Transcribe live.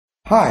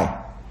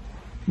Hi,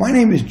 my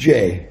name is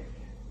Jay.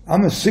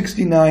 I'm a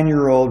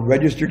 69-year-old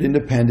registered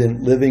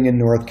independent living in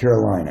North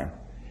Carolina.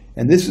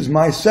 And this is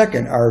my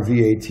second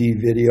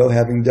RVAT video,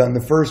 having done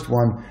the first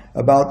one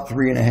about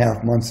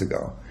 3.5 months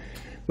ago.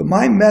 But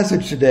my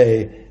message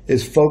today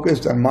is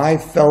focused on my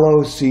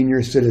fellow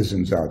senior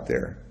citizens out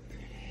there.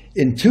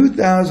 In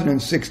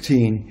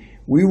 2016,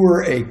 we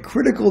were a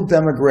critical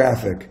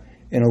demographic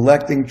in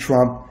electing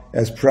Trump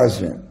as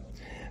president.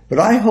 But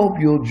I hope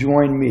you'll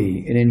join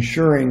me in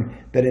ensuring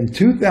that in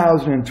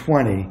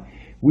 2020,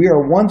 we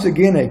are once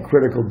again a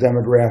critical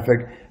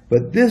demographic,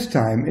 but this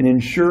time in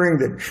ensuring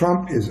that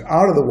Trump is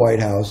out of the White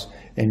House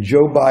and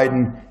Joe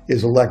Biden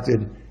is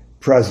elected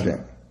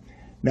president.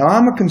 Now,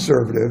 I'm a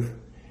conservative,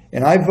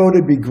 and I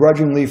voted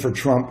begrudgingly for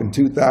Trump in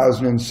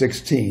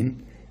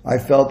 2016. I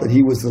felt that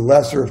he was the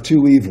lesser of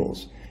two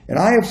evils, and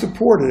I have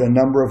supported a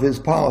number of his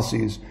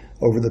policies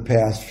over the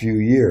past few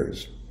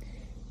years.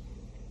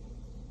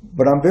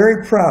 But I'm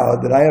very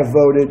proud that I have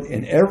voted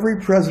in every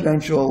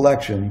presidential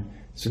election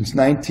since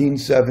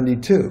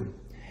 1972.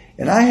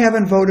 And I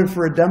haven't voted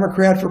for a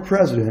Democrat for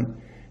president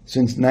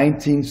since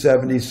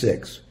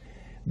 1976.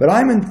 But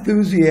I'm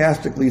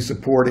enthusiastically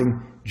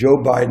supporting Joe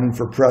Biden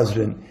for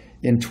president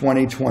in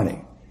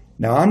 2020.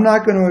 Now, I'm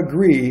not going to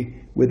agree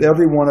with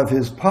every one of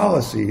his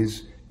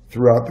policies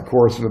throughout the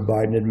course of a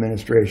Biden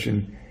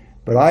administration,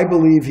 but I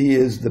believe he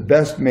is the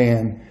best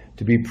man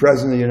to be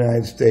president of the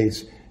United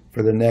States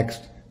for the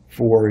next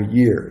 4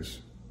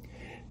 years.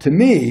 To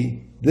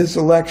me, this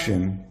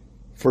election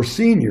for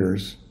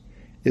seniors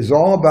is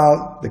all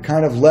about the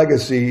kind of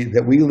legacy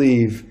that we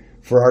leave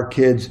for our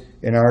kids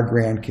and our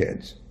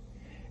grandkids.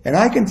 And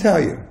I can tell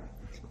you,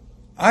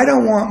 I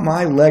don't want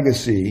my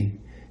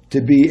legacy to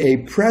be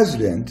a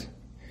president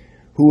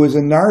who is a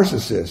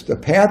narcissist, a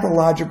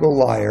pathological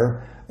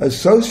liar, a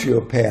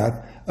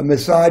sociopath, a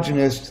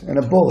misogynist, and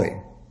a bully.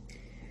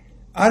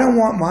 I don't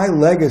want my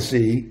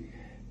legacy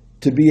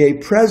to be a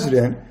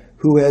president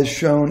who has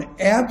shown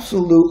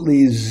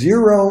absolutely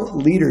zero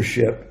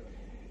leadership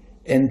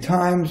in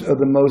times of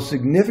the most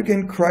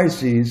significant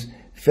crises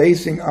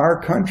facing our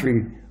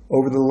country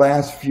over the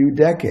last few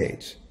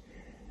decades.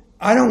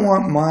 I don't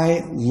want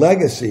my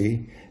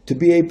legacy to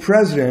be a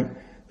president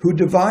who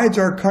divides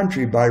our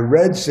country by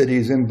red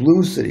cities and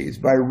blue cities,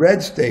 by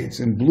red states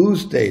and blue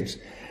states,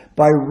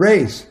 by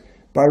race,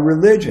 by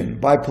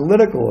religion, by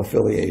political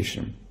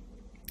affiliation.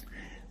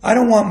 I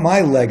don't want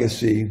my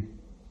legacy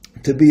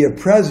to be a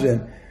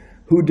president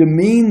who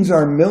demeans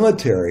our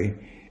military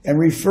and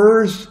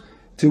refers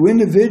to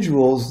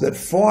individuals that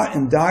fought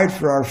and died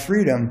for our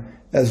freedom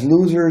as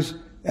losers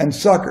and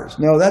suckers.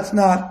 No, that's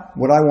not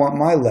what I want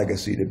my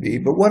legacy to be.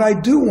 But what I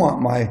do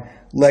want my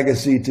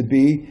legacy to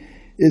be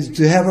is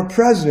to have a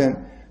president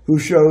who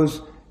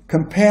shows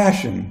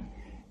compassion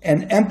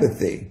and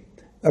empathy,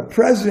 a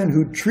president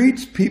who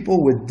treats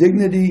people with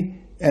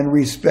dignity and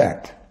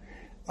respect.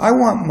 I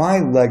want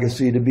my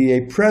legacy to be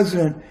a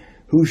president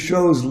who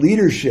shows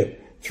leadership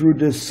through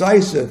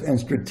decisive and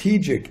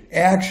strategic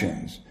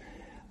actions.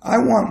 I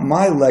want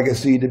my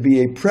legacy to be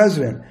a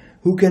president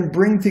who can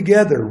bring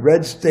together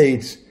red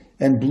states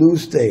and blue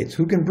states,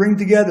 who can bring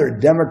together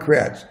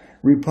Democrats,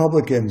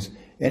 Republicans,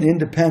 and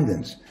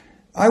independents.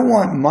 I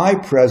want my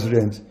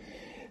president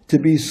to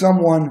be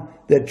someone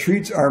that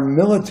treats our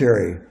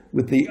military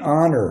with the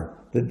honor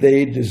that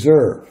they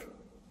deserve.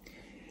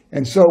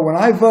 And so when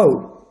I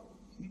vote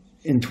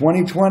in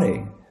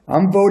 2020,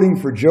 I'm voting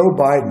for Joe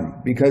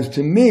Biden because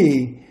to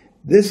me,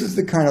 this is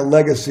the kind of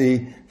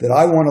legacy that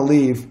I want to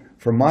leave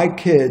for my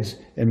kids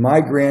and my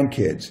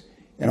grandkids.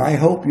 And I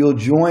hope you'll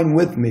join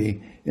with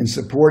me in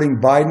supporting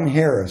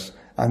Biden-Harris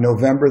on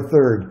November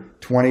 3rd,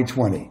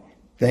 2020.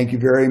 Thank you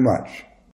very much.